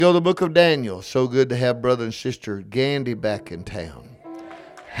Go to the book of Daniel. So good to have brother and sister Gandy back in town.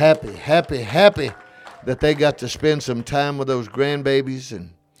 Happy that they got to spend some time with those grandbabies.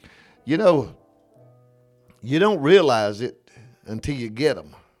 And, you know, you don't realize it until you get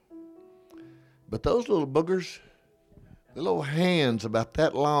them. But those little boogers, the little hands about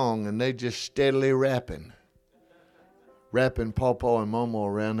that long, and they just steadily wrapping Pawpaw and Momo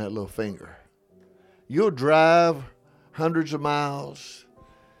around that little finger. You'll drive hundreds of miles.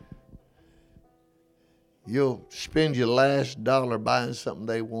 You'll spend your last dollar buying something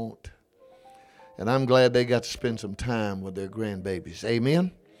they want. And I'm glad they got to spend some time with their grandbabies.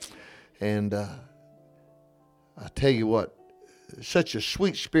 Amen? And I tell you what, such a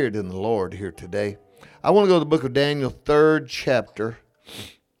sweet spirit in the Lord here today. I want to go to the book of Daniel, 3rd chapter.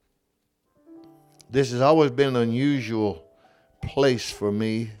 This has always been an unusual place for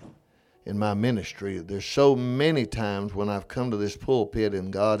me in my ministry. There's so many times when I've come to this pulpit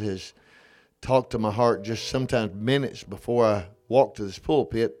and God has talked to my heart just sometimes minutes before I walk to this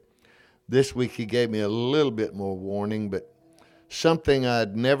pulpit. This week he gave me a little bit more warning, but something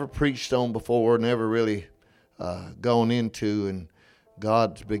I'd never preached on before, never really gone into, and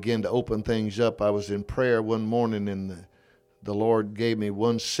God began to open things up. I was in prayer one morning and the Lord gave me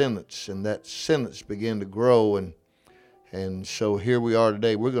one sentence, and that sentence began to grow, and so here we are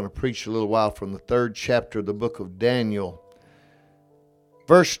today. We're going to preach a little while from the 3rd chapter of the book of Daniel.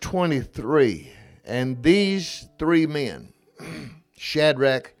 Verse 23, and these 3 men,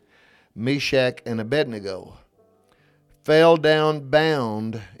 Shadrach, Meshach, and Abednego, fell down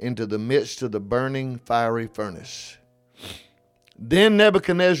bound into the midst of the burning fiery furnace. Then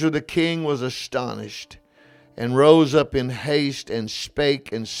Nebuchadnezzar the king was astonished, and rose up in haste, and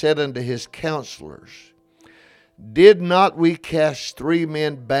spake, and said unto his counselors, Did not we cast 3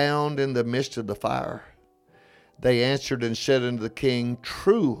 men bound in the midst of the fire? They answered and said unto the king,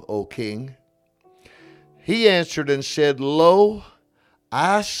 True, O king. He answered and said, Lo,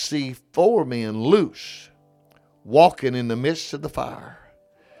 I see 4 men loose, walking in the midst of the fire,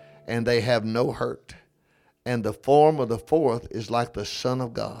 and they have no hurt, and the form of the 4th is like the Son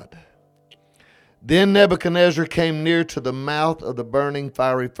of God. Then Nebuchadnezzar came near to the mouth of the burning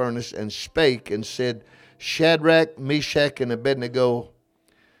fiery furnace, and spake and said, Shadrach, Meshach, and Abednego,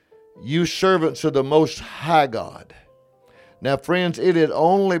 you servants of the Most High God. Now, friends, it had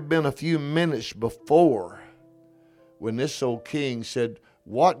only been a few minutes before when this old king said,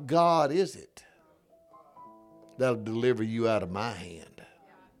 What God is it that'll deliver you out of my hand?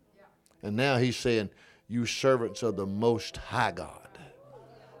 And now he's saying, You servants of the Most High God.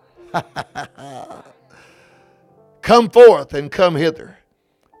 Come forth and come hither.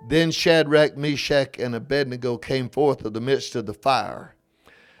 Then Shadrach, Meshach, and Abednego came forth of the midst of the fire.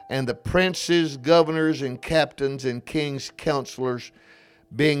 And the princes, governors, and captains, and kings' counselors,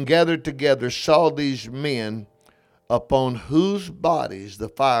 being gathered together, saw these men, upon whose bodies the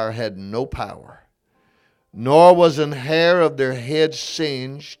fire had no power, nor was an hair of their heads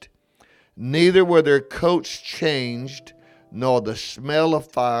singed, neither were their coats changed, nor the smell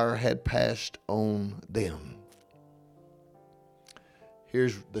of fire had passed on them.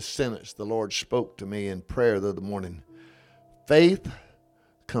 Here's the sentence the Lord spoke to me in prayer the other morning. Faith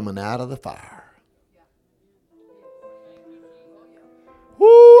coming out of the fire. Woo,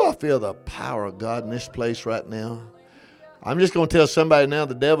 I feel the power of God in this place right now. I'm just going to tell somebody now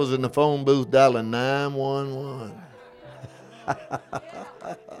the devil's in the phone booth dialing 911.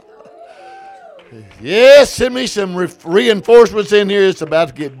 Yes, send me some reinforcements in here. It's about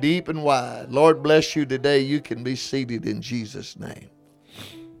to get deep and wide. Lord bless you today. You can be seated in Jesus' name.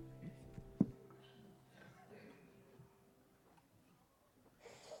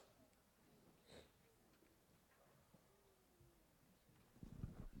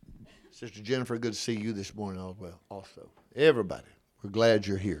 Sister Jennifer, good to see you this morning also. Everybody, we're glad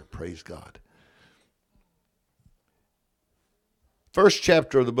you're here. Praise God. 1st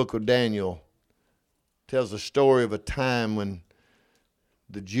chapter of the book of Daniel tells the story of a time when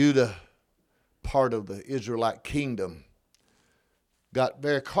the Judah part of the Israelite kingdom got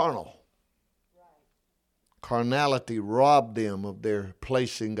very carnal. Carnality robbed them of their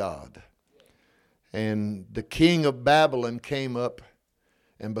place in God. And the king of Babylon came up,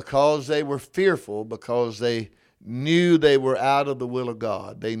 and because they were fearful, because they knew they were out of the will of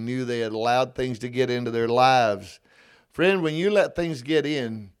God, they knew they had allowed things to get into their lives. Friend, when you let things get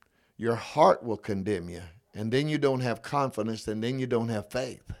in, your heart will condemn you, and then you don't have confidence, and then you don't have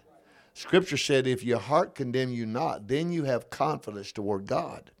faith. Scripture said, if your heart condemn you not, then you have confidence toward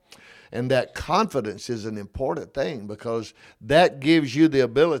God. And that confidence is an important thing, because that gives you the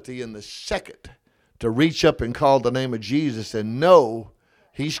ability in the second to reach up and call the name of Jesus and know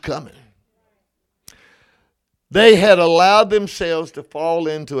He's coming. They had allowed themselves to fall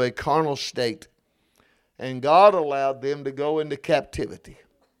into a carnal state, and God allowed them to go into captivity.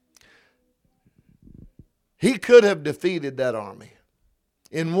 He could have defeated that army.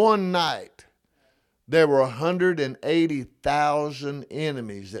 In one night, there were 180,000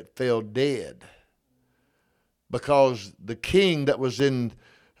 enemies that fell dead because the king that was in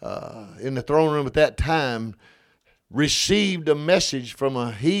the throne room at that time received a message from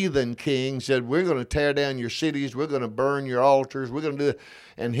a heathen king, said, we're going to tear down your cities, we're going to burn your altars, we're going to do it.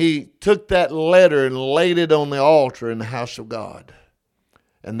 And he took that letter and laid it on the altar in the house of God.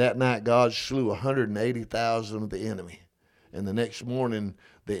 And that night God slew 180,000 of the enemy. And the next morning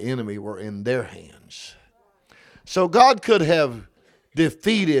the enemy were in their hands. So God could have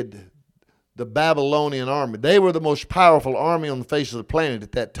defeated the Babylonian army. They were the most powerful army on the face of the planet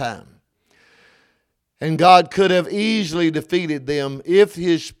at that time. And God could have easily defeated them if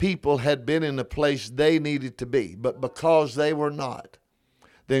his people had been in the place they needed to be. But because they were not,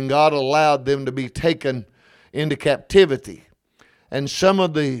 then God allowed them to be taken into captivity. And some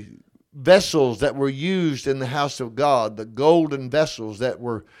of the vessels that were used in the house of God, the golden vessels that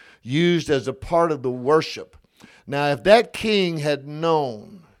were used as a part of the worship. Now, if that king had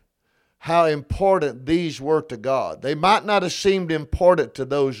known how important these were to God. They might not have seemed important to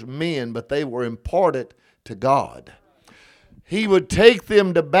those men, but they were important to God. He would take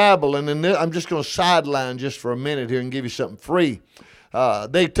them to Babylon, and I'm just going to sideline just for a minute here and give you something free.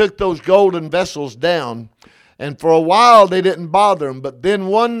 They took those golden vessels down, and for a while they didn't bother them, but then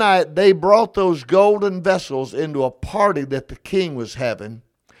one night they brought those golden vessels into a party that the king was having.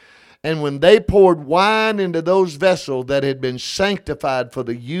 And when they poured wine into those vessels that had been sanctified for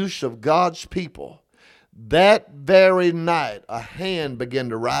the use of God's people, that very night a hand began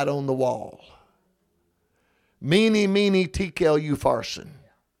to write on the wall. Mene, tekel, upharsin.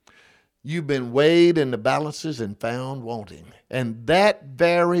 You've been weighed in the balances and found wanting. And that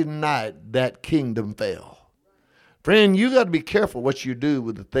very night that kingdom fell. Friend, you got to be careful what you do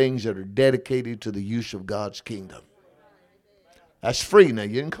with the things that are dedicated to the use of God's kingdom. That's free now.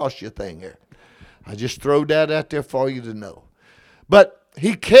 You didn't cost you a thing there. I just throw that out there for you to know. But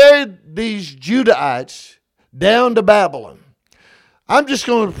he carried these Judahites down to Babylon. I'm just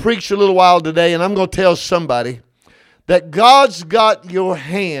going to preach a little while today, and I'm going to tell somebody that God's got your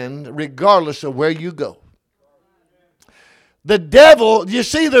hand regardless of where you go. The devil, you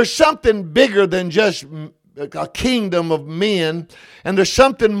see, there's something bigger than just a kingdom of men, and there's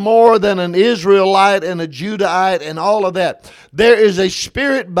something more than an Israelite and a Judahite and all of that. There is a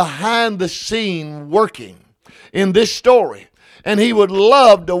spirit behind the scene working in this story, and he would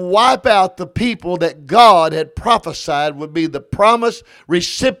love to wipe out the people that God had prophesied would be the promised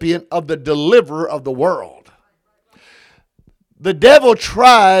recipient of the deliverer of the world. The devil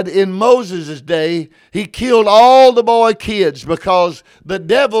tried in Moses' day. He killed all the boy kids because the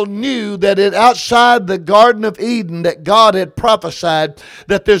devil knew that outside the Garden of Eden that God had prophesied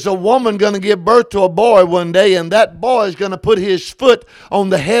that there's a woman going to give birth to a boy one day, and that boy is going to put his foot on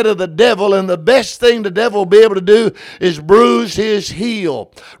the head of the devil, and the best thing the devil will be able to do is bruise his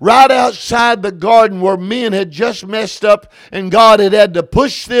heel. Right outside the garden where men had just messed up and God had to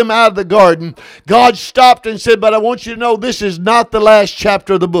push them out of the garden, God stopped and said, but I want you to know this is not the last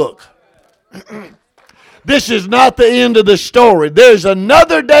chapter of the book. This is not the end of the story. There's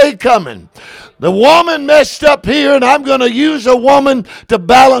another day coming. The woman messed up here, and I'm going to use a woman to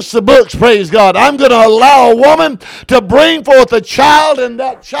balance the books, praise God. I'm going to allow a woman to bring forth a child, and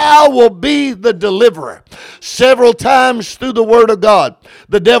that child will be the deliverer. Several times through the Word of God,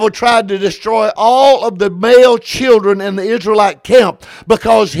 the devil tried to destroy all of the male children in the Israelite camp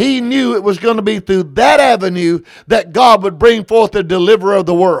because he knew it was going to be through that avenue that God would bring forth the deliverer of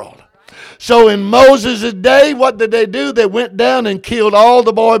the world. So in Moses' day, what did they do? They went down and killed all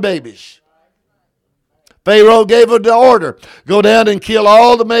the boy babies. Pharaoh gave the order, go down and kill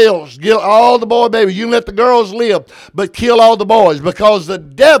all the males, kill all the boy babies. You can let the girls live, but kill all the boys, because the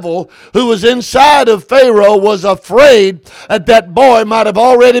devil who was inside of Pharaoh was afraid that that boy might have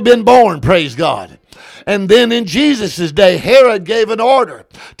already been born, praise God. And then in Jesus' day, Herod gave an order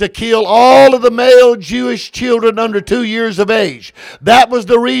to kill all of the male Jewish children under 2 years of age. That was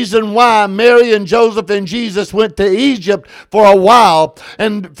the reason why Mary and Joseph and Jesus went to Egypt for a while.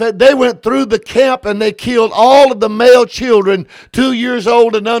 And they went through the camp and they killed all of the male children 2 years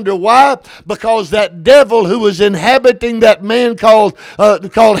old and under. Why? Because that devil who was inhabiting that man called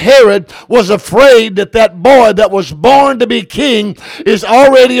Herod was afraid that that boy that was born to be king is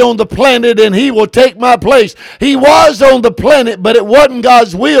already on the planet and he will take my place. He was on the planet, but it wasn't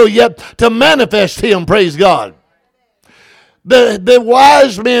God's will yet to manifest him, praise God. The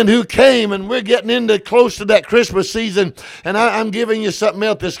wise men who came, and we're getting into close to that Christmas season, and I'm giving you something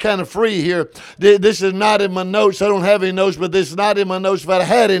else that's kind of free here. This is not in my notes. I don't have any notes, but this is not in my notes if I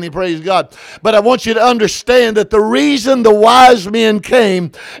had any, praise God. But I want you to understand that the reason the wise men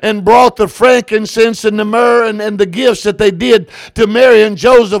came and brought the frankincense and the myrrh and the gifts that they did to Mary and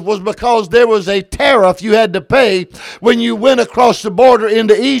Joseph was because there was a tariff you had to pay when you went across the border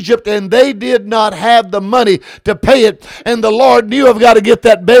into Egypt, and they did not have the money to pay it. And the Lord knew, I've got to get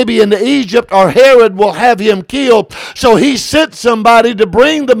that baby into Egypt or Herod will have him killed. So he sent somebody to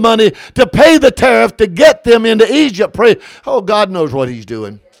bring the money to pay the tariff to get them into Egypt. Pray. Oh, God knows what he's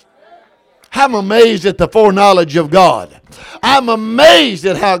doing. I'm amazed at the foreknowledge of God. I'm amazed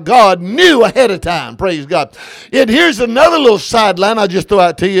at how God knew ahead of time. Praise God. And here's another little sideline I'll just throw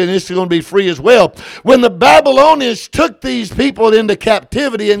out to you, and this is going to be free as well. When the Babylonians took these people into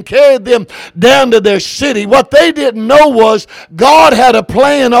captivity and carried them down to their city, what they didn't know was God had a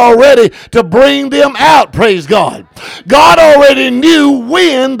plan already to bring them out. Praise God. God already knew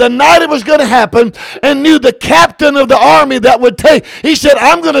when the night it was going to happen and knew the captain of the army that would take. He said,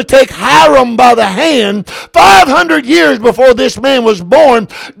 I'm going to take Hiram by the hand. 500 years before this man was born,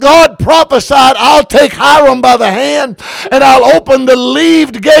 God prophesied, I'll take Hiram by the hand and I'll open the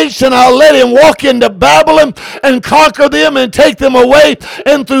leaved gates and I'll let him walk into Babylon and conquer them and take them away.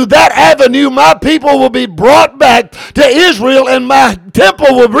 And through that avenue, my people will be brought back to Israel and my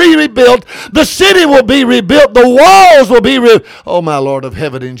temple will be rebuilt. The city will be rebuilt. The walls will be rebuilt. Oh, my Lord of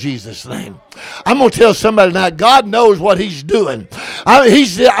heaven, in Jesus' name. I'm going to tell somebody now, God knows what he's doing.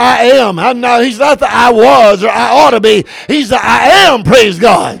 He's the I am. He's not the I was or I ought to be. He's the I am, praise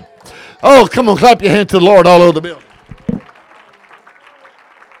God. Oh, come on, clap your hand to the Lord all over the building.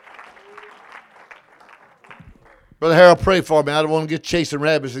 Brother Harold, pray for me. I don't want to get chasing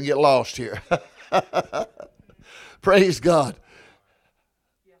rabbits and get lost here. Praise God.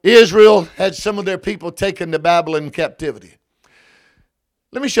 Israel had some of their people taken to Babylon in captivity.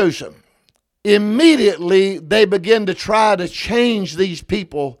 Let me show you something. Immediately, they began to try to change these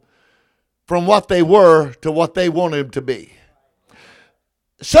people from what they were to what they wanted them to be.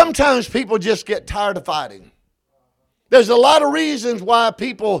 Sometimes people just get tired of fighting. There's a lot of reasons why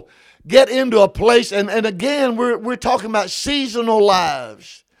people get into a place, and again, we're talking about seasonal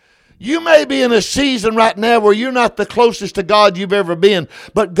lives. You may be in a season right now where you're not the closest to God you've ever been,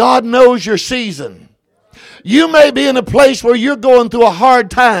 but God knows your season. You may be in a place where you're going through a hard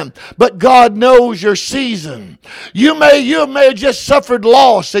time, but God knows your season. You may have just suffered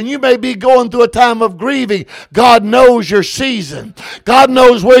loss, and you may be going through a time of grieving. God knows your season. God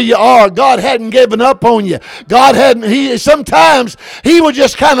knows where you are. God hadn't given up on you. Sometimes He will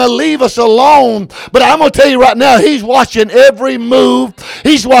just kind of leave us alone, but I'm going to tell you right now, He's watching every move.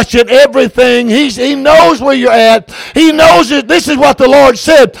 He's watching everything. He knows where you're at. He knows it. This is what the Lord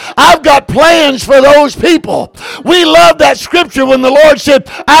said. I've got plans for those people. We love that scripture when the Lord said,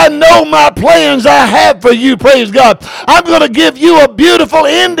 I know my plans I have for you, praise God. I'm going to give you a beautiful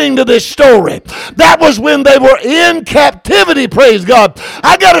ending to this story. That was when they were in captivity, praise God.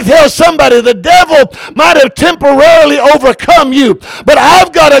 I got to tell somebody, the devil might have temporarily overcome you, but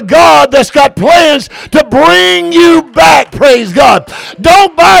I've got a God that's got plans to bring you back, praise God.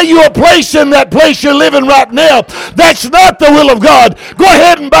 Don't buy you a place in that place you're living right now. That's not the will of God. Go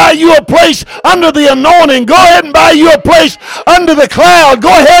ahead and buy you a place under the anointing. Go ahead and buy you a place under the cloud. Go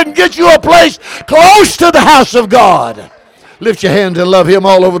ahead and get you a place close to the house of God. Lift your hands and love Him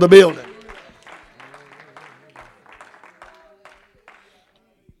all over the building.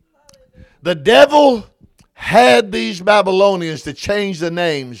 The devil had these Babylonians to change the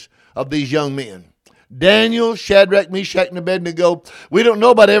names of these young men. Daniel, Shadrach, Meshach, and Abednego. We don't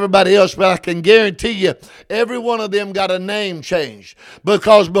know about everybody else, but I can guarantee you every one of them got a name changed.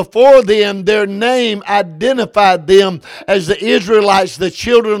 Because before them, their name identified them as the Israelites, the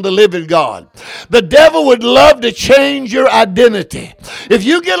children of the living God. The devil would love to change your identity. If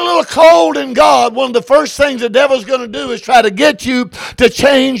you get a little cold in God, one of the first things the devil's going to do is try to get you to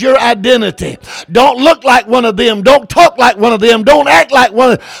change your identity. Don't look like one of them. Don't talk like one of them. Don't act like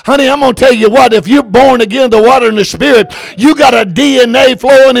one of them. Honey, I'm going to tell you what, if you're born again the water and the Spirit, you got a DNA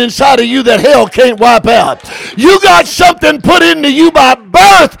flowing inside of you that hell can't wipe out. You got something put into you by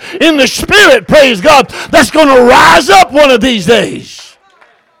birth in the Spirit, praise God, that's going to rise up one of these days.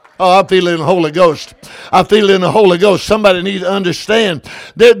 Oh, I feel it in the Holy Ghost. I feel it in the Holy Ghost. Somebody needs to understand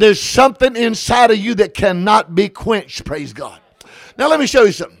there's something inside of you that cannot be quenched, praise God. Now let me show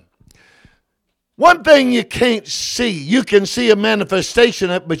you something. One thing you can't see, you can see a manifestation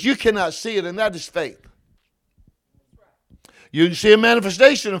of it, but you cannot see it, and that is faith. You can see a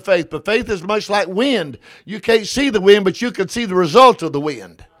manifestation of faith, but faith is much like wind. You can't see the wind, but you can see the result of the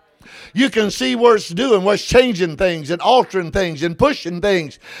wind. You can see what it's doing, what's changing things and altering things and pushing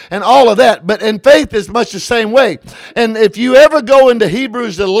things and all of that. And faith is much the same way. And if you ever go into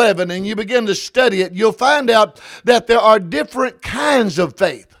Hebrews 11 and you begin to study it, you'll find out that there are different kinds of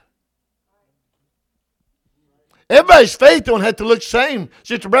faith. Everybody's faith don't have to look the same.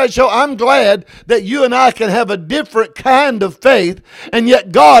 Sister Bradshaw, I'm glad that you and I can have a different kind of faith, and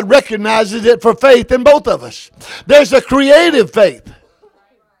yet God recognizes it for faith in both of us. There's a creative faith.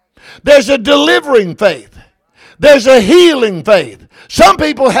 There's a delivering faith. There's a healing faith. Some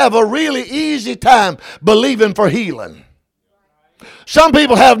people have a really easy time believing for healing. Some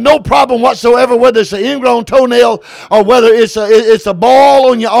people have no problem whatsoever, whether it's an ingrown toenail or whether it's a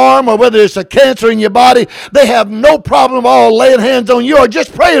ball on your arm or whether it's a cancer in your body. They have no problem at all laying hands on you or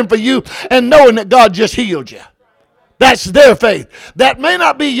just praying for you and knowing that God just healed you. That's their faith. That may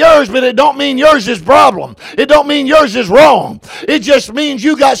not be yours, but it don't mean yours is problem. It don't mean yours is wrong. It just means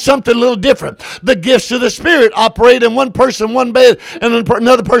you got something a little different. The gifts of the Spirit operate in one person one way and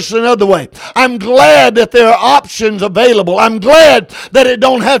another person another way. I'm glad that there are options available. I'm glad that it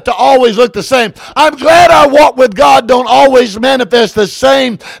don't have to always look the same. I'm glad our walk with God don't always manifest the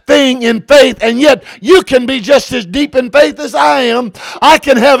same thing in faith, and yet you can be just as deep in faith as I am. I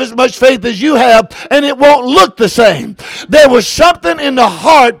can have as much faith as you have, and it won't look the same. There was something in the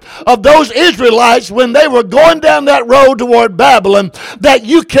heart of those Israelites when they were going down that road toward Babylon that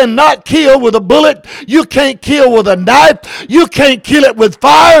you cannot kill with a bullet. You can't kill with a knife. You can't kill it with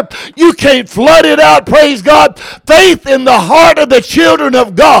fire. You can't flood it out, praise God. Faith in the heart of the children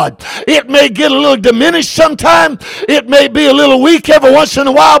of God. It may get a little diminished sometime. It may be a little weak every once in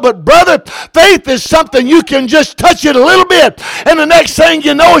a while, but brother, faith is something you can just touch it a little bit, and the next thing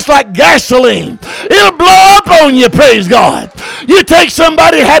you know, it's like gasoline. It'll blow up on you, praise God. You take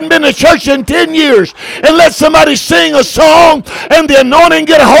somebody who hadn't been to church in 10 years and let somebody sing a song and the anointing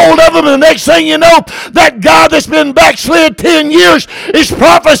get a hold of them, and the next thing you know, that guy that's been backslid 10 years is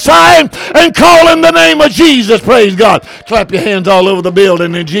prophesying and calling the name of Jesus, praise God. Clap your hands all over the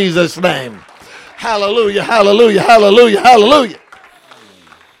building in Jesus' name. Hallelujah, hallelujah, hallelujah, hallelujah.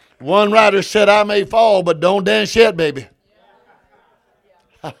 One writer said, I may fall, but don't dance yet, baby.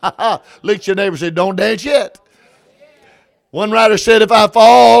 Look at your neighbor and say, don't dance yet. One writer said, if I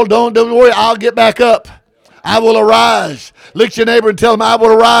fall, don't worry, I'll get back up. I will arise. Look at your neighbor and tell him, I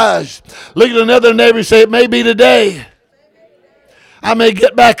will arise. Look at another neighbor and say, it may be today. I may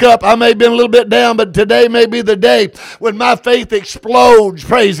get back up. I may have been a little bit down, but today may be the day when my faith explodes,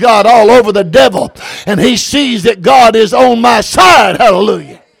 praise God, all over the devil. And he sees that God is on my side.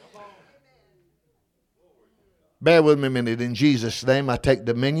 Hallelujah. Bear with me a minute. In Jesus' name, I take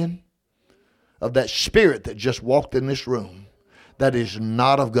dominion of that spirit that just walked in this room that is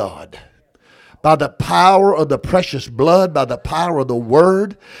not of God. By the power of the precious blood, by the power of the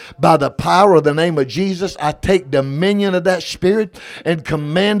word, by the power of the name of Jesus, I take dominion of that spirit and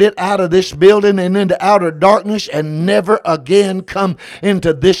command it out of this building and into outer darkness and never again come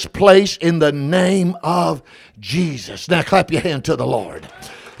into this place in the name of Jesus. Now clap your hand to the Lord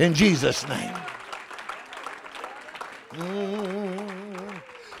in Jesus' name.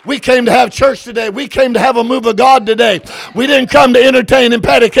 We came to have church today. We came to have a move of God today. We didn't come to entertain and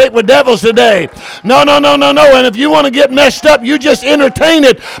patty cake with devils today. No. And if you want to get messed up, you just entertain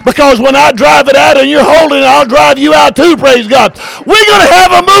it, because when I drive it out and you're holding it, I'll drive you out too, praise God. We're going to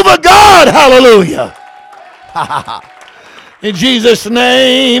have a move of God. Hallelujah. In Jesus'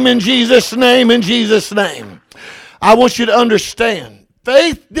 name, in Jesus' name, in Jesus' name. I want you to understand,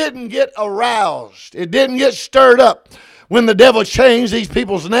 faith didn't get aroused. It didn't get stirred up when the devil changed these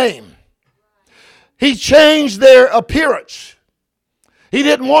people's name. He changed their appearance. He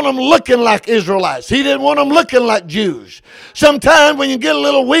didn't want them looking like Israelites. He didn't want them looking like Jews. Sometimes when you get a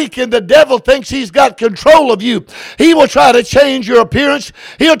little weak and the devil thinks he's got control of you, he will try to change your appearance.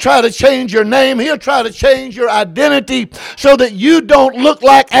 He'll try to change your name. He'll try to change your identity so that you don't look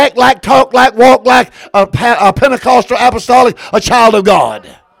like, act like, talk like, walk like a Pentecostal, apostolic, a child of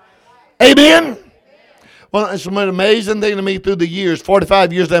God. Amen? Well, it's an amazing thing to me through the years,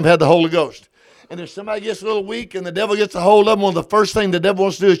 45 years they've had the Holy Ghost. And if somebody gets a little weak and the devil gets a hold of them, one of the first things the devil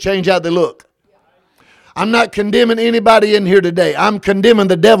wants to do is change how they look. I'm not condemning anybody in here today. I'm condemning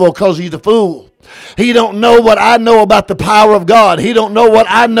the devil because he's a fool. He don't know what I know about the power of God. He don't know what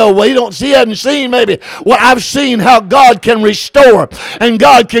I know. Well, he hasn't seen maybe what I've seen, how God can restore and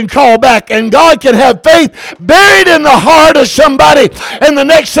God can call back and God can have faith buried in the heart of somebody. And the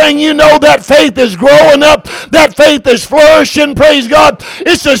next thing you know, that faith is growing up. That faith is flourishing. Praise God.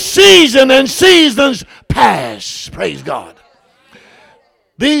 It's a season and seasons pass. Praise God.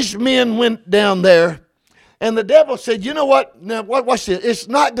 these men went down there, and the devil said, you know what? Now, watch this. It's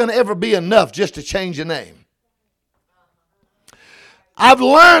not going to ever be enough just to change your name. I've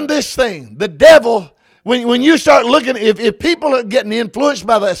learned this thing. The devil, when you start looking, if people are getting influenced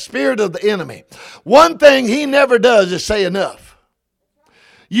by the spirit of the enemy, one thing he never does is say enough.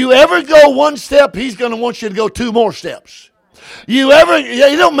 You ever go one step, he's going to want you to go 2 more steps.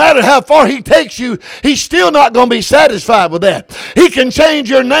 It don't matter how far he takes you, he's still not going to be satisfied with that. He can change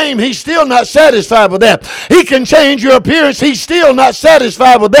your name, he's still not satisfied with that. He can change your appearance, he's still not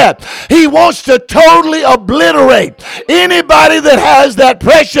satisfied with that. He wants to totally obliterate anybody that has that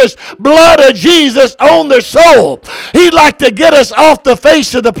precious blood of Jesus on their soul. He'd like to get us off the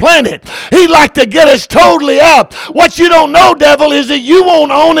face of the planet. He'd like to get us totally out. What you don't know, devil, is that you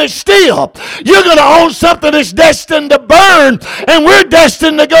won't own it still. You're going to own something that's destined to burn. And we're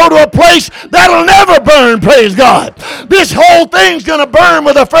destined to go to a place that'll never burn, praise God. This whole thing's going to burn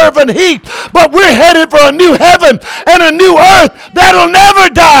with a fervent heat, but we're headed for a new heaven and a new earth that'll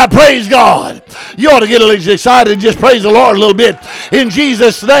never die, praise God. You ought to get a little excited and just praise the Lord a little bit in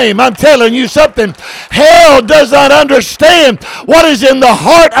Jesus' name. I'm telling you something. Hell does not understand what is in the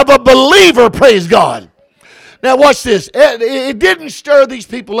heart of a believer, praise God. Now watch this. It didn't stir these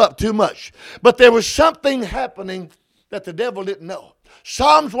people up too much, but there was something happening that the devil didn't know.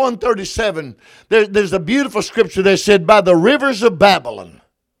 Psalms 137, there's a beautiful scripture that said, by the rivers of Babylon,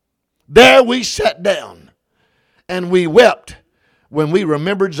 there we sat down, and we wept when we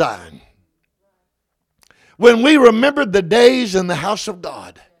remembered Zion. When we remembered the days in the house of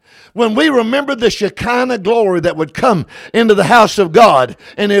God. When we remember the Shekinah glory that would come into the house of God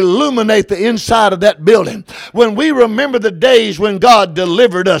and illuminate the inside of that building. When we remember the days when God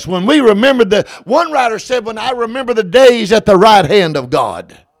delivered us. When we remember one writer said, when I remember the days at the right hand of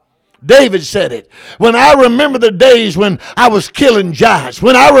God. David said it. When I remember the days when I was killing giants.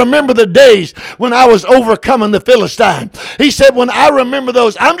 When I remember the days when I was overcoming the Philistine. He said, when I remember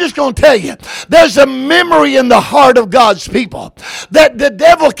those, I'm just going to tell you, there's a memory in the heart of God's people that the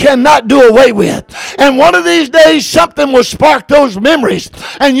devil cannot do away with. And one of these days, something will spark those memories.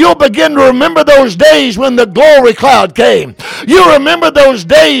 And you'll begin to remember those days when the glory cloud came. You'll remember those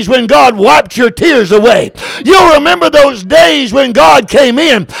days when God wiped your tears away. You'll remember those days when God came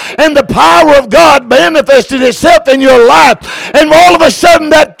in and the power of God manifested itself in your life, and all of a sudden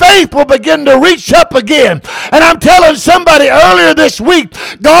that faith will begin to reach up again. And I'm telling somebody earlier this week,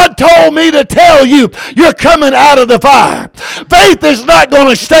 God told me to tell you, you're coming out of the fire. Faith is not going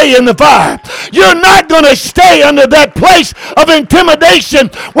to stay in the fire. You're not going to stay under that place of intimidation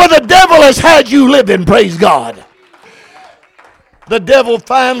where the devil has had you living, praise God. The devil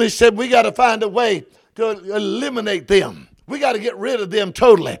finally said, we got to find a way to eliminate them. We got to get rid of them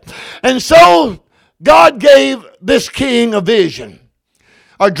totally. And so God gave this king a vision,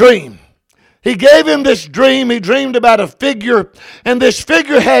 a dream. He gave him this dream. He dreamed about a figure, and this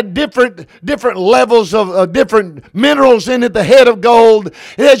figure had different levels of different minerals in it. The head of gold,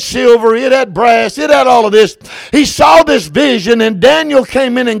 it had silver, it had brass, it had all of this. He saw this vision, and Daniel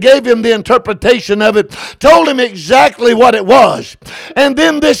came in and gave him the interpretation of it, told him exactly what it was. And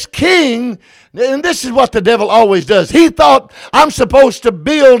then this king, and this is what the devil always does. He thought, I'm supposed to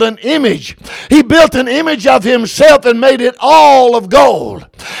build an image. He built an image of himself and made it all of gold.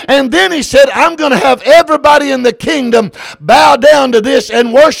 And then he said, I'm going to have everybody in the kingdom bow down to this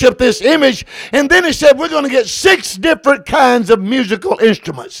and worship this image. And then he said, we're going to get 6 different kinds of musical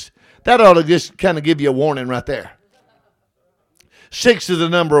instruments. That ought to just kind of give you a warning right there. 6 is the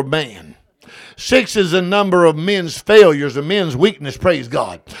number of man. 6 is the number of men's failures and men's weakness, praise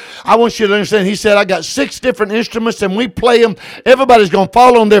God. I want you to understand, he said, I got 6 different instruments and we play them. Everybody's going to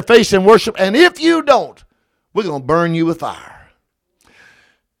fall on their face and worship. And if you don't, we're going to burn you with fire.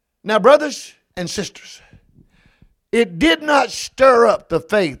 Now, brothers and sisters, it did not stir up the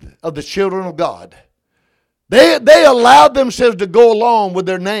faith of the children of God. They allowed themselves to go along with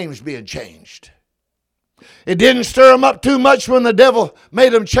their names being changed. It didn't stir them up too much when the devil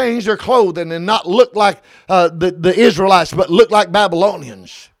made them change their clothing and not look like the Israelites, but look like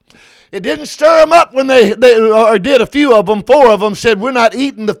Babylonians. It didn't stir them up when they did a few of them, 4 of them said, we're not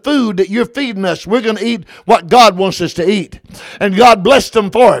eating the food that you're feeding us. We're going to eat what God wants us to eat. And God blessed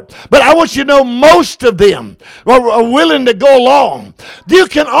them for it. But I want you to know most of them are willing to go along. You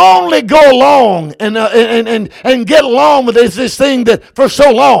can only go along and get along with this thing that for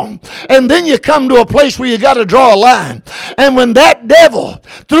so long. And then you come to a place where you got to draw a line. And when that devil,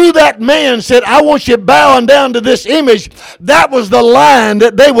 through that man, said, I want you bowing down to this image, that was the line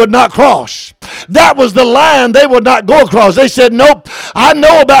that they would not cross. That was the line they would not go across. They said, nope, I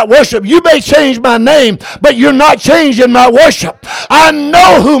know about worship. You may change my name, but you're not changing my worship. I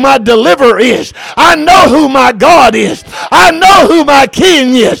know who my deliverer is. I know who my God is. I know who my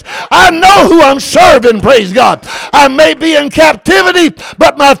King is. I know who I'm serving, praise God. I may be in captivity,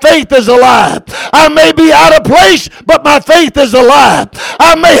 but my faith is alive. I may be out of place, but my faith is alive.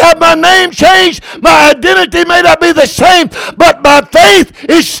 I may have my name changed. My identity may not be the same, but my faith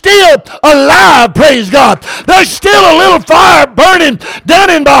is still alive, praise God. There's still a little fire burning down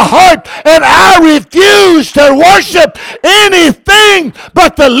in my heart, and I refuse to worship anything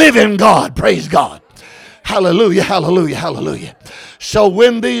but the living God, praise God. Hallelujah, hallelujah, hallelujah. So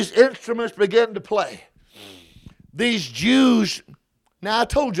when these instruments began to play, these Jews, now I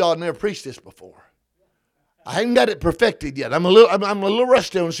told y'all I never preached this before. I haven't got it perfected yet. I'm a little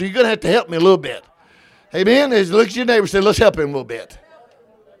rusty on it, so you're going to have to help me a little bit. Amen? Look at your neighbor and say, let's help him a little bit.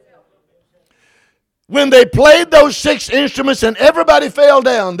 When they played those 6 instruments and everybody fell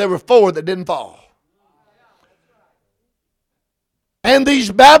down, there were 4 that didn't fall. And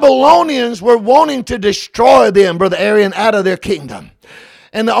these Babylonians were wanting to destroy them, Brother Arian, out of their kingdom.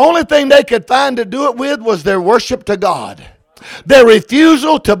 And the only thing they could find to do it with was their worship to God. Their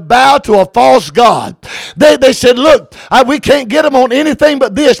refusal to bow to a false god. They said, look, we can't get them on anything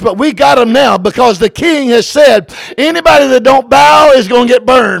but this, but we got them now because the king has said anybody that don't bow is going to get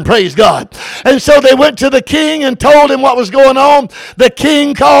burned, praise God. And so they went to the king and told him what was going on. The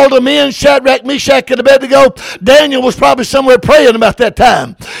king called them in, Shadrach, Meshach, and Abednego. Daniel was probably somewhere praying about that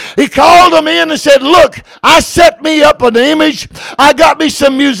time. He called them in and said, look, I set me up an image. I got me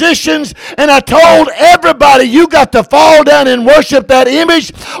some musicians, and I told everybody, you got to fall down and worship that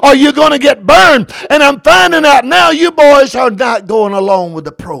image or you're going to get burned. And I'm finding out now you boys are not going along with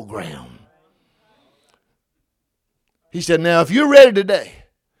the program. He said, now if you're ready today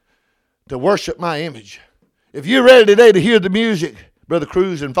to worship my image, if you're ready today to hear the music, Brother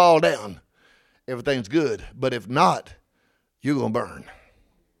Cruz, and fall down, everything's good. But if not, you're going to burn.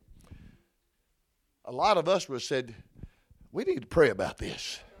 A lot of us would have said, we need to pray about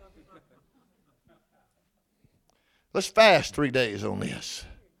this. Let's fast 3 days on this.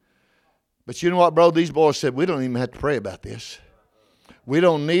 But you know what, bro? These boys said, we don't even have to pray about this. We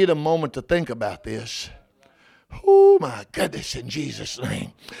don't need a moment to think about this. Oh, my goodness, in Jesus'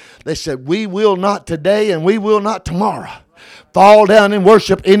 name. They said, we will not today and we will not tomorrow fall down and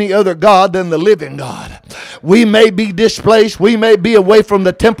worship any other God than the living God. We may be displaced. We may be away from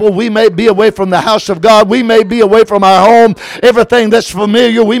the temple. We may be away from the house of God. We may be away from our home. Everything that's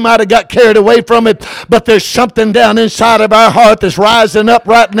familiar, we might have got carried away from it. But there's something down inside of our heart that's rising up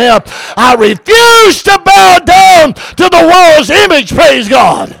right now. I refuse to bow down to the world's image, praise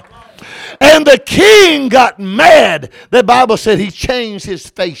God. And the king got mad. The Bible said he changed his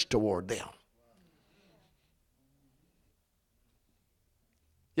face toward them.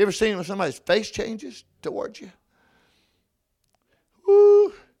 You ever seen when somebody's face changes towards you?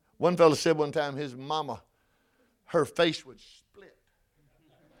 Woo. One fellow said one time his mama, her face would split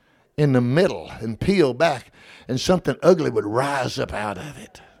in the middle and peel back, and something ugly would rise up out of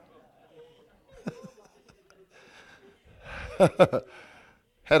it.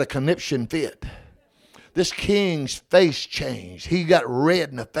 Had a conniption fit. This king's face changed. He got red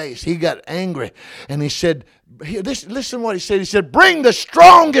in the face. He got angry. And he said, listen to what he said. He said, bring the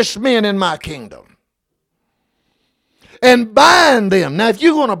strongest men in my kingdom and bind them. Now, if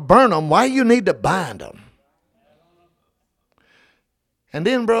you're going to burn them, why you need to bind them? And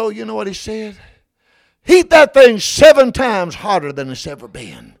then, bro, you know what he said? Heat that thing 7 times hotter than it's ever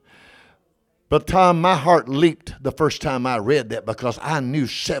been. But Tom, my heart leaped the first time I read that because I knew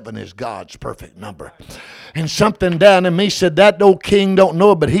 7 is God's perfect number. And something down in me said, that old king don't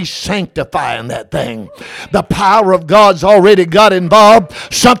know it, but he's sanctifying that thing. The power of God's already got involved.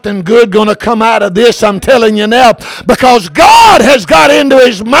 Something good going to come out of this, I'm telling you now, because God has got into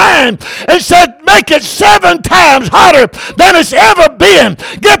his mind and said, make it 7 times hotter than it's ever been.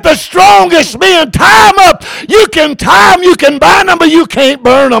 Get the strongest men, tie them up. You can tie them, you can bind them, but you can't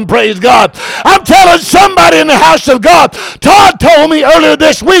burn them, praise God. I'm telling somebody in the house of God, Todd told me earlier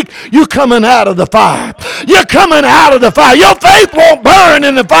this week, you're coming out of the fire. You're coming out of the fire. Your faith won't burn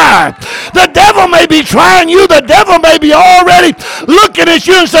in the fire. The devil may be trying you. The devil may be already looking at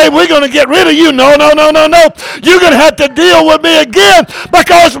you and saying, we're going to get rid of you. No. You're going to have to deal with me again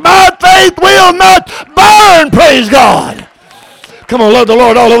because my faith will not burn, praise God. Come on, love the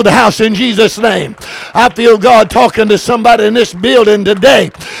Lord all over the house in Jesus' name. I feel God talking to somebody in this building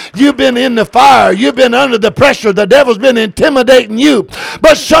today. You've been in the fire. You've been under the pressure. The devil's been intimidating you.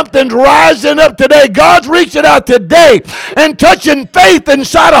 But something's rising up today. God's reaching out today and touching faith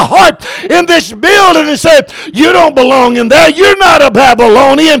inside a heart in this building and saying, you don't belong in there. You're not a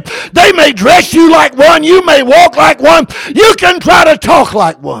Babylonian. They may dress you like one. You may walk like one. You can try to talk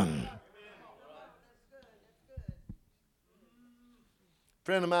like one. A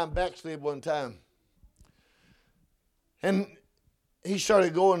friend of mine backslid one time. And he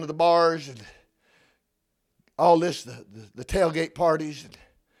started going to the bars and all this, the tailgate parties. And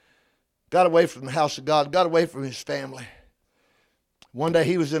got away from the house of God, got away from his family. One day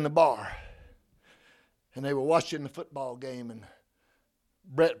he was in the bar. And they were watching the football game. And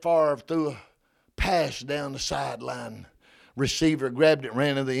Brett Favre threw a pass down the sideline. Receiver grabbed it,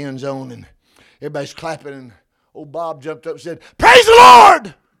 ran to the end zone. And everybody's clapping. And old Bob jumped up and said, "Praise the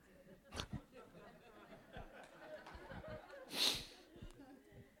Lord!"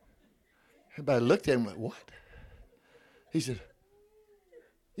 Everybody looked at him like, what? He said,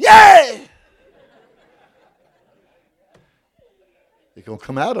 "Yay!" It's going to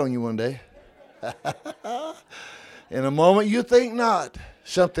come out on you one day. In a moment you think not,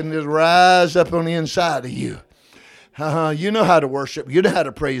 something will rise up on the inside of you. You know how to worship. You know how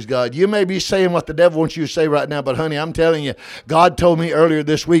to praise God. You may be saying what the devil wants you to say right now, but honey, I'm telling you, God told me earlier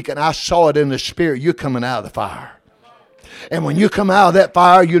this week, and I saw it in the spirit, you're coming out of the fire. And when you come out of that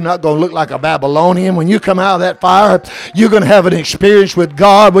fire, you're not going to look like a Babylonian. When you come out of that fire, you're going to have an experience with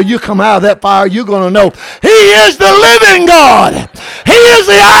God. When you come out of that fire, you're going to know He is the living God. He is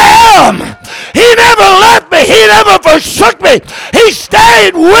the I am. He never left me. He never forsook me. He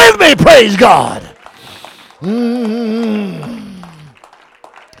stayed with me. Praise God.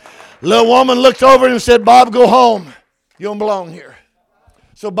 Little woman looked over and said, "Bob, go home. You don't belong here."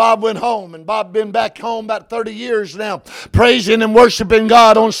 So Bob went home, and Bob been back home about 30 years now, praising and worshiping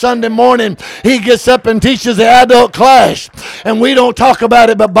God. On Sunday morning, he gets up and teaches the adult class, and we don't talk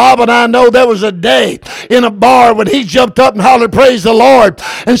about it, but Bob and I know there was a day in a bar when he jumped up and hollered, "Praise the Lord,"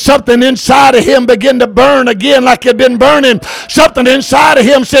 and something inside of him began to burn again like it had been burning. Something inside of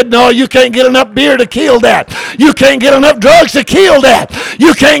him said, "No, you can't get enough beer to kill that. You can't get enough drugs to kill that.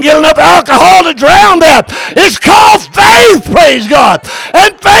 You can't get enough alcohol to drown that." It's called faith, praise God.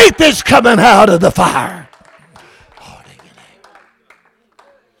 And faith is coming out of the fire.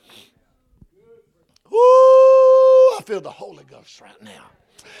 Ooh, I feel the Holy Ghost right now.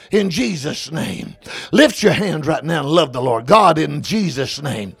 In Jesus' name. Lift your hands right now and love the Lord. God, in Jesus'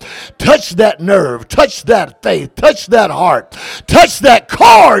 name. Touch that nerve. Touch that faith. Touch that heart. Touch that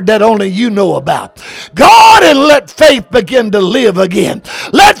cord that only you know about. God, and let faith begin to live again.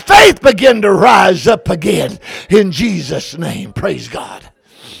 Let faith begin to rise up again. In Jesus' name. Praise God.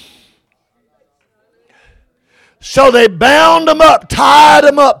 So they bound them up, tied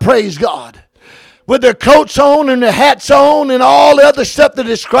them up, praise God, with their coats on and their hats on and all the other stuff that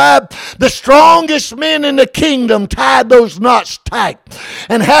described the strongest men in the kingdom, tied those knots tight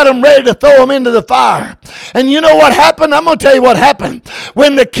and had them ready to throw them into the fire. And you know what happened? I'm going to tell you what happened.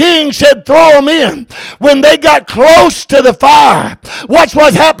 When the king said throw them in, when they got close to the fire, watch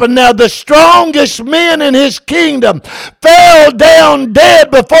what happened now. The strongest men in his kingdom fell down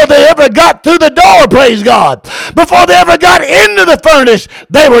dead before they ever got through the door, praise God. Before they ever got into the furnace,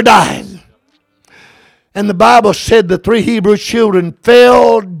 they were dying. And the Bible said the 3 Hebrew children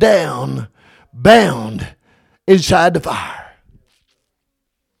fell down, bound inside the fire.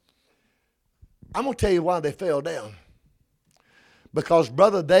 I'm going to tell you why they fell down. Because,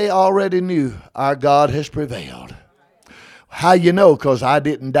 brother, they already knew our God has prevailed. How you know? Because I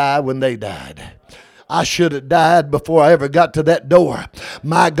didn't die when they died. I should have died before I ever got to that door.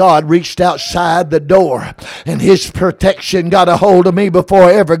 My God reached outside the door, and His protection got a hold of me before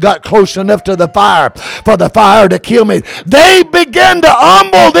I ever got close enough to the fire for the fire to kill me. They began to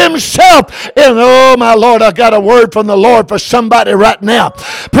humble themselves. And oh my Lord, I got a word from the Lord for somebody right now.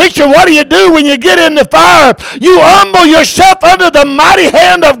 Preacher, what do you do when you get in the fire? You humble yourself under the mighty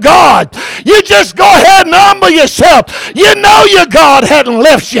hand of God. You just go ahead and humble yourself. You know your God hadn't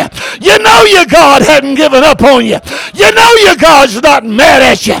left you. You know your God hadn't given up on you. You know your God's not mad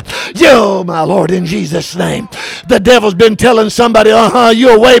at you. Oh, my Lord, in Jesus' name. The devil's been telling somebody,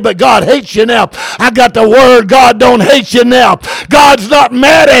 you're away, but God hates you now. I got the word. God don't hate you now. God's not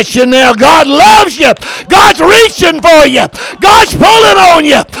mad at you now. God loves you. God's reaching for you. God's pulling on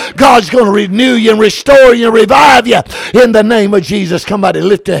you. God's going to renew you and restore you and revive you in the name of Jesus. Somebody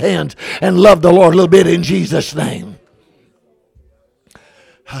lift your hands and love the Lord a little bit in Jesus' name.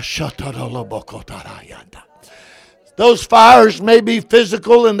 Those fires may be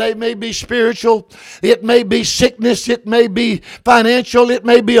physical and they may be spiritual. It may be sickness. It may be financial. It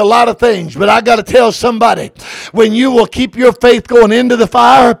may be a lot of things. But I got to tell somebody, when you will keep your faith going into the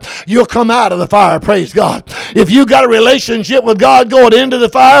fire, you'll come out of the fire. Praise God. If you got a relationship with God going into the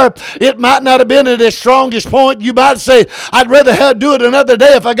fire, it might not have been at its strongest point. You might say, I'd rather do it another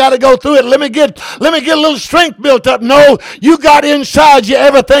day if I got to go through it. Let me get a little strength built up. No, you got inside you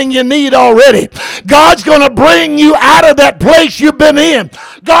everything you need already. God's going to bring you out of that place you've been in.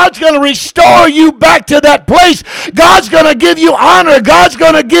 God's going to restore you back to that place. God's going to give you honor. God's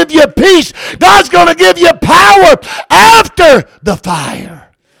going to give you peace. God's going to give you power after the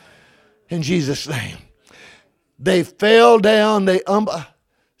fire. In Jesus' name. They fell down.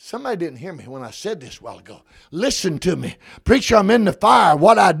 Somebody didn't hear me when I said this a while ago. Listen to me. Preacher, I'm in the fire.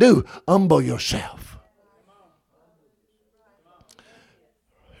 What I do? Humble yourself.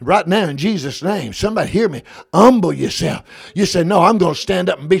 Right now, in Jesus' name, somebody hear me. Humble yourself. You say, no, I'm going to stand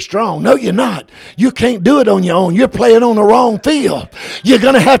up and be strong. No, you're not. You can't do it on your own. You're playing on the wrong field. You're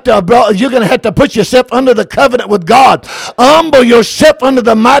going to have to put yourself under the covenant with God. Humble yourself under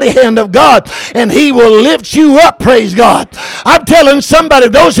the mighty hand of God, and He will lift you up, praise God. I'm telling somebody,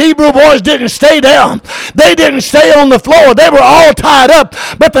 those Hebrew boys didn't stay down. They didn't stay on the floor. They were all tied up.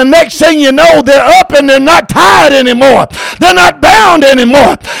 But the next thing you know, they're up and they're not tied anymore. They're not bound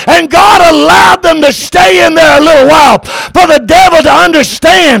anymore. And God allowed them to stay in there a little while for the devil to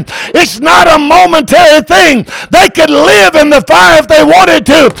understand it's not a momentary thing. They could live in the fire if they wanted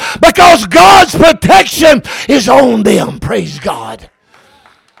to because God's protection is on them. Praise God.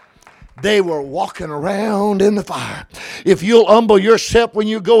 They were walking around in the fire. If you'll humble yourself when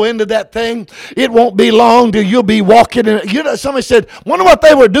you go into that thing, it won't be long till you'll be walking in. You know, somebody said, wonder what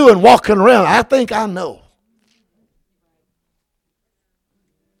they were doing walking around. I think I know.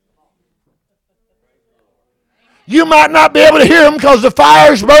 You might not be able to hear them because the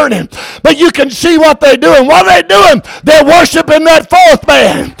fire's burning, but you can see what they're doing. What are they doing? They're worshiping that fourth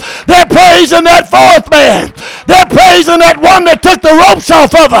man. They're praising that fourth man. They're praising that one that took the ropes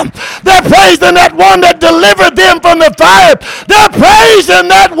off of them. They're praising that one that delivered them from the fire. They're praising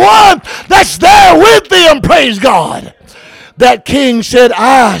that one that's there with them. Praise God. That king said,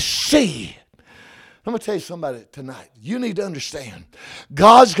 I see. I'm going to tell you somebody tonight. You need to understand.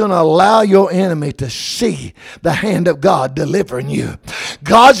 God's going to allow your enemy to see the hand of God delivering you.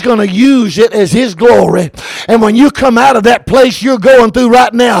 God's going to use it as His glory. And when you come out of that place you're going through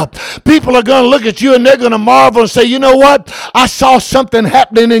right now, people are going to look at you and they're going to marvel and say, you know what? I saw something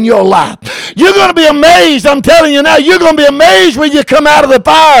happening in your life. You're going to be amazed. I'm telling you now, you're going to be amazed when you come out of the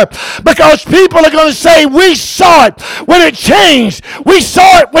fire because people are going to say, we saw it when it changed. We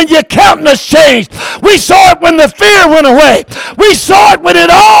saw it when your countenance changed. We saw it when the fear went away. We saw it when it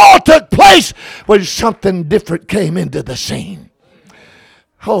all took place, when something different came into the scene.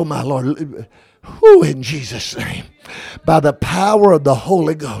 Oh, my Lord. Who in Jesus' name? By the power of the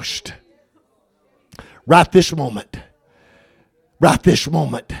Holy Ghost. Right this moment,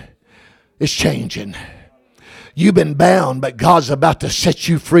 it's changing. You've been bound, but God's about to set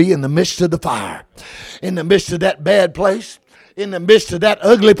you free in the midst of the fire. In the midst of that bad place. In the midst of that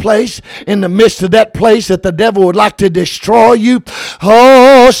ugly place, in the midst of that place that the devil would like to destroy you.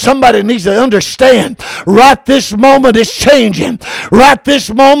 Oh, somebody needs to understand. Right this moment it's changing. Right this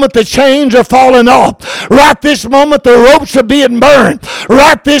moment the chains are falling off. Right this moment the ropes are being burned.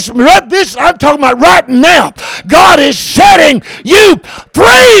 Right this, I'm talking about right now. God is setting you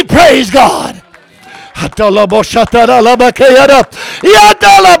free, praise God. I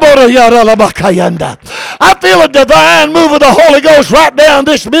feel a divine move of the Holy Ghost right down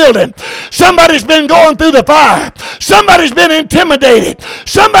this building. Somebody's been going through the fire. Somebody's been intimidated.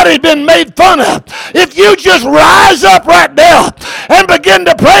 Somebody's been made fun of. If you just rise up right now and begin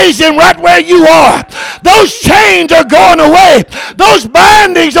to praise Him right where you are, those chains are going away. Those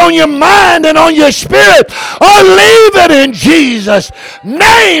bindings on your mind and on your spirit are leaving in Jesus'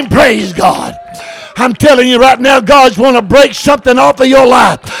 name. Praise God. I'm telling you right now, God's going to break something off of your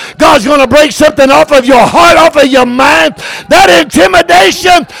life. God's going to break something off of your heart, off of your mind. That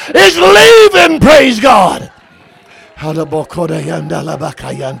intimidation is leaving, praise God.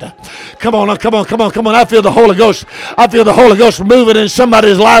 Come on. I feel the Holy Ghost. I feel the Holy Ghost moving in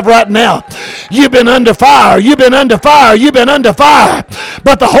somebody's life right now. You've been under fire. You've been under fire. You've been under fire.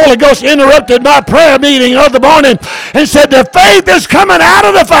 But the Holy Ghost interrupted my prayer meeting of the morning and said the faith is coming out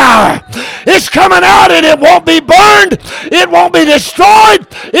of the fire. It's coming out and it won't be burned. It won't be destroyed.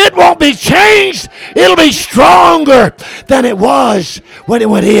 It won't be changed. It'll be stronger than it was when it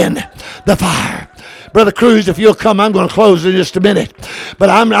went in the fire. Brother Cruz, if you'll come, I'm going to close in just a minute. But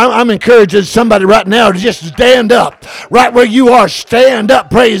I'm encouraging somebody right now to just stand up. Right where you are, stand up.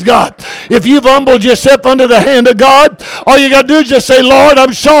 Praise God. If you've humbled yourself under the hand of God, all you got to do is just say, Lord,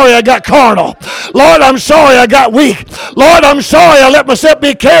 I'm sorry I got carnal. Lord, I'm sorry I got weak. Lord, I'm sorry I let myself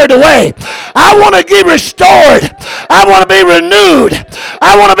be carried away. I want to get restored. I want to be renewed.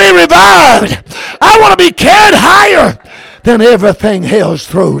 I want to be revived. I want to be carried higher than everything hell's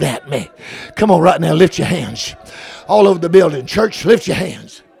thrown at me. Come on right now, lift your hands. All over the building. Church, lift your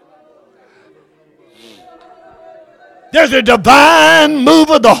hands. There's a divine move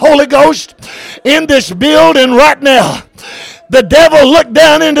of the Holy Ghost in this building right now. The devil looked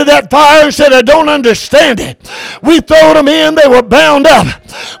down into that fire and said, I don't understand it. We throwed them in, they were bound up.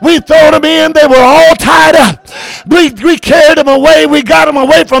 We throwed them in, they were all tied up. We carried them away, we got them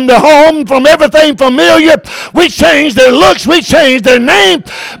away from their home, from everything familiar. We changed their looks, we changed their name.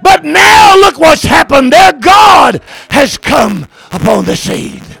 But now look what's happened. Their God has come upon the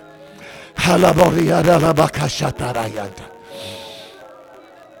scene.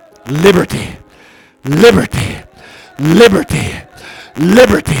 Liberty, liberty, liberty,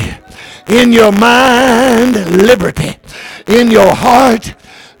 liberty. In your mind, liberty. In your heart,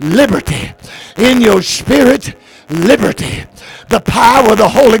 liberty. In your spirit, liberty. The power of the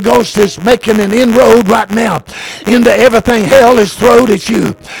Holy Ghost is making an inroad right now into everything hell has thrown at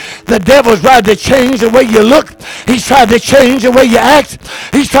you. The devil's tried to change the way you look. He's tried to change the way you act.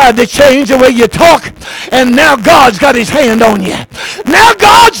 He's tried to change the way you talk. And now God's got his hand on you. Now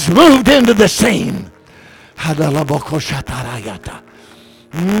God's moved into the scene. All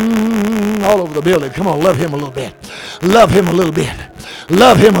over the building. Come on, love him a little bit. Love him a little bit.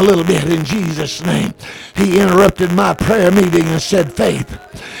 Love him a little bit in Jesus' name. He interrupted my prayer meeting and said, faith,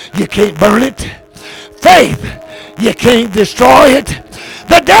 you can't burn it. Faith, you can't destroy it.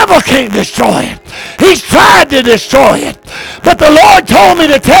 The devil can't destroy it. He's tried to destroy it. But the Lord told me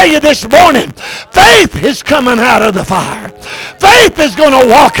to tell you this morning, faith is coming out of the fire. Faith is going to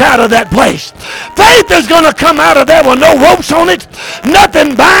walk out of that place. Faith is going to come out of there with no ropes on it,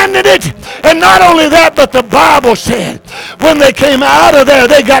 nothing binding it. And not only that, but the Bible said when they came out of there,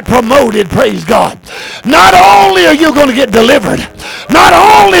 they got promoted, praise God. Not only are you going to get delivered, not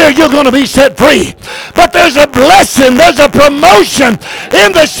only are you going to be set free, but there's a blessing, there's a promotion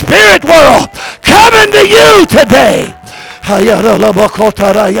in the spirit world coming to you today.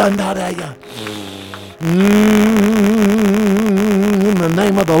 In the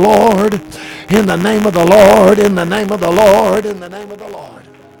name of the Lord, in the name of the Lord, in the name of the Lord, in the name of the Lord.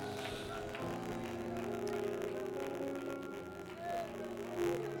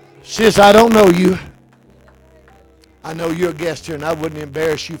 Sis, I don't know you. I know you're a guest here, and I wouldn't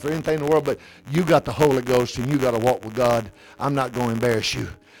embarrass you for anything in the world, but you got the Holy Ghost, and you got to walk with God. I'm not going to embarrass you.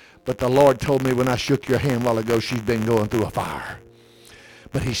 But the Lord told me when I shook your hand a while ago, she's been going through a fire.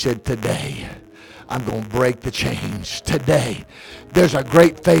 But he said, today, I'm going to break the chains. Today, there's a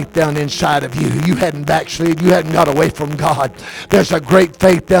great faith down inside of you. You hadn't backslid. You hadn't got away from God. There's a great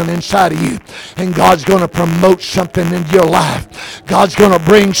faith down inside of you. And God's going to promote something into your life. God's going to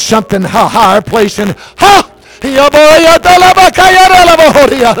bring something a higher place. In the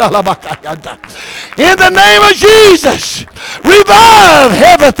name of Jesus, revive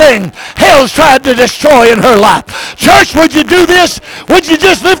everything hell's tried to destroy in her life. Church, would you do this? Would you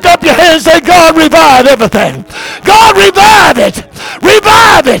just lift up your hands and say, God, revive everything. God, revive it.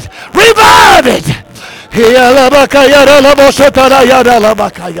 Revive it. Revive it.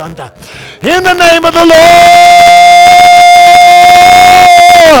 In the name of the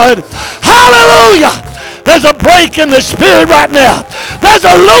Lord. Hallelujah. There's a break in the Spirit right now. There's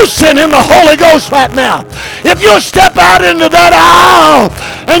a loosing in the Holy Ghost right now. If you'll step out into that aisle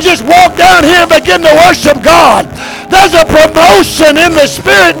and just walk down here and begin to worship God, there's a promotion in the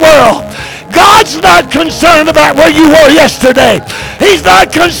spirit world. God's not concerned about where you were yesterday. He's not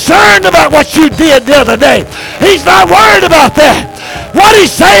concerned about what you did the other day. He's not worried about that. What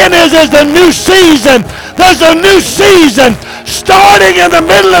he's saying is there's a new season. There's a new season starting in the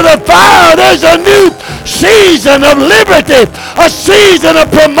middle of the fire. There's a new season of liberty, a season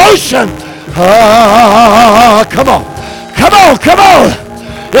of promotion. Come on. Come on, come on.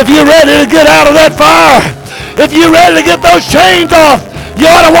 If you're ready to get out of that fire, if you're ready to get those chains off, you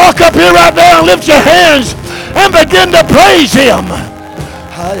ought to walk up here right now and lift your hands and begin to praise him.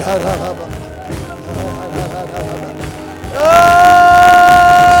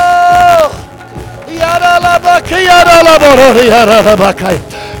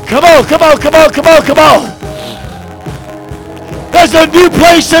 Come on, come on, come on, come on, come on. There's a new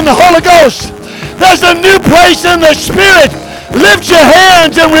place in the Holy Ghost. There's a new place in the Spirit. Lift your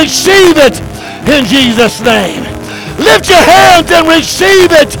hands and receive it. in Jesus' name. Lift your hands and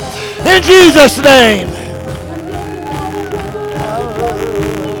receive it in Jesus' name.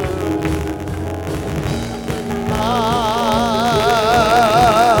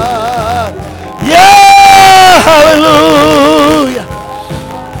 Yeah, hallelujah.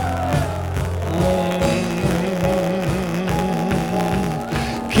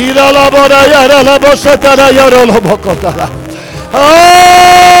 Oh,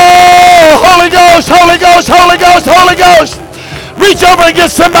 Holy Ghost, Holy Ghost, Holy Ghost, Holy Ghost. Reach over and get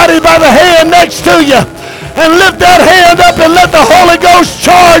somebody by the hand next to you and lift that hand up and let the Holy Ghost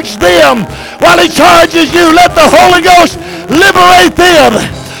charge them. While he charges you, let the Holy Ghost liberate them.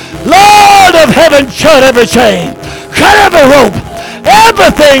 Lord of heaven, cut every chain, cut every rope,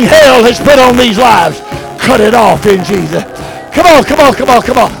 everything hell has put on these lives. Cut it off in Jesus. Come on, come on, come on,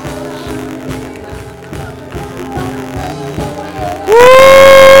 come on. Woo!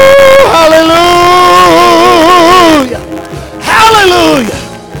 Hallelujah! Hallelujah!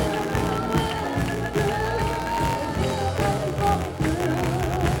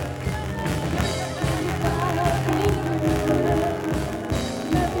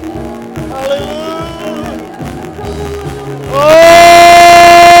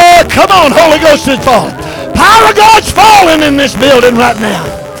 Oh, come on, Holy Ghost is falling. Power of God's falling in this building right now.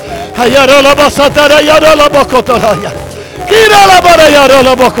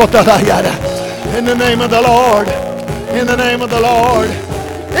 In the name of the Lord. In the name of the Lord.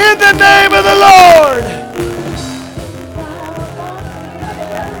 In the name of the Lord.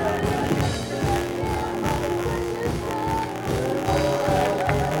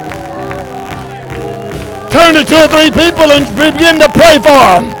 Turn to 2 or 3 people and begin to pray for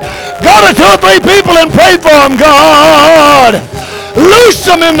them. Go to 2 or 3 people and pray for them. God, loose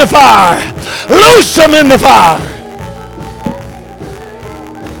them in the fire. Loose them in the fire.